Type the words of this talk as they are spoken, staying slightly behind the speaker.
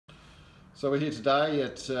So we're here today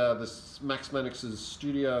at this Max Mannix's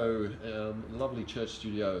studio, lovely church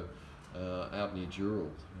studio out near Dural.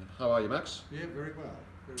 How are you, Max? Yeah, very well,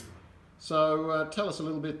 very well. So tell us a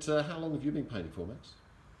little bit, how long have you been painting for, Max?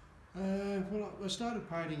 Well, I started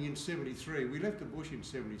painting in '73. We left the bush in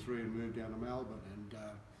 '73 and moved down to Melbourne,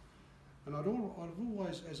 and I'd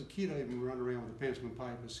always, as a kid, even run around with a pencil and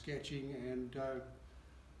paper sketching, and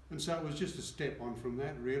so it was just a step on from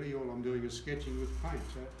that. Really, all I'm doing is sketching with paint.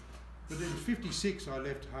 So, but in '56, I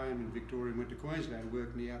left home in Victoria and went to Queensland,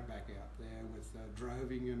 worked in the outback out there with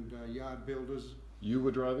droving and yard builders. You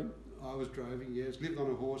were driving? I was droving, yes. Lived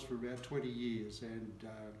on a horse for about 20 years, and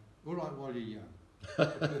all right while you're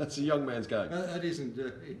young. That's a young man's game. It isn't.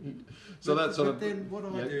 So but, that's sort but of. then what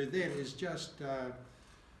I do then is just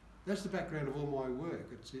that's the background of all my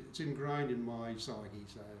work. It's ingrained in my psyche.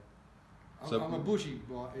 So I'm a bushy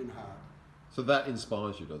in heart. So that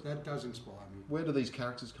inspires you, does it? That does inspire me. Where do these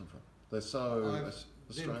characters come from? They're so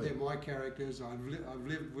Australian. They're my characters. I've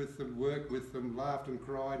lived with them, worked with them, laughed and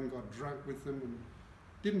cried, and got drunk with them, and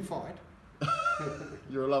didn't fight.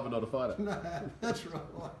 You're a lover, not a fighter. No, that's right.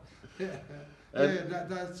 Yeah. And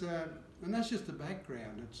that's just the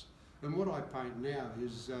background. And what I paint now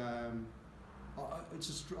is I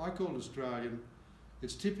call it Australian.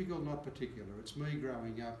 It's typical, not particular. It's me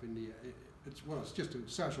growing up in the. It's just a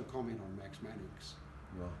social comment on Max Mannix.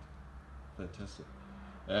 Right, fantastic.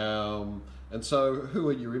 And so, who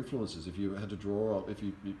are your influences? If you had to draw, if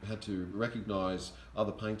you had to recognise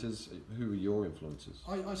other painters, who are your influences?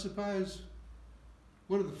 I suppose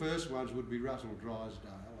one of the first ones would be Russell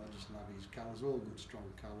Drysdale. I just love his colours, all good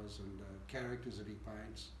strong colours and characters that he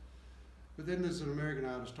paints. But then there's an American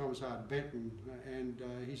artist, Thomas Hart Benton, and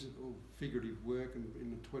he's all figurative work in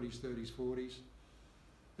the 20s, 30s, 40s.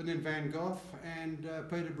 And then Van Gogh and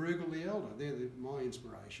Peter Bruegel the Elder. They're my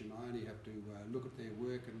inspiration. I only have to look at their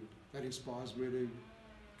work, and that inspires me to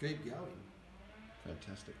keep going.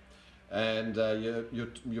 Fantastic. And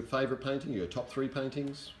your favourite painting, your top three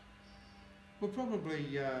paintings? Well,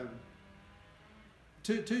 probably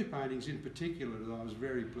two paintings in particular that I was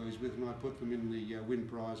very pleased with, and I put them in the Wynne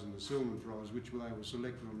Prize and the Silman Prize, which they were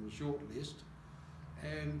selected on the short list.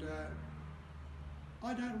 And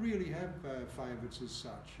I don't really have favourites as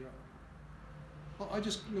such. I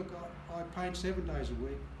just, look, I paint 7 days a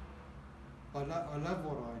week. I love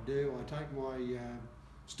what I do. I take my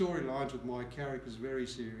storylines with my characters very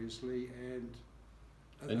seriously,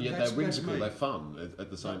 and yet they're whimsical, they're fun at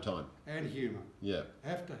the same time. And humour. Yeah.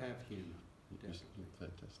 Have to have humour, definitely.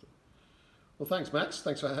 Fantastic. Well, thanks, Max.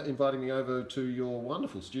 Thanks for inviting me over to your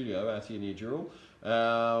wonderful studio out here near Dural.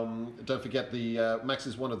 Don't forget, Max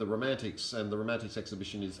is one of the Romantics, and the Romantics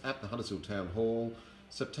exhibition is at the Huntersville Town Hall,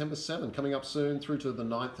 September 7, coming up soon through to the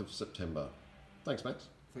 9th of September. Thanks, Max.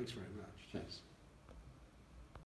 Thanks very much. Thanks.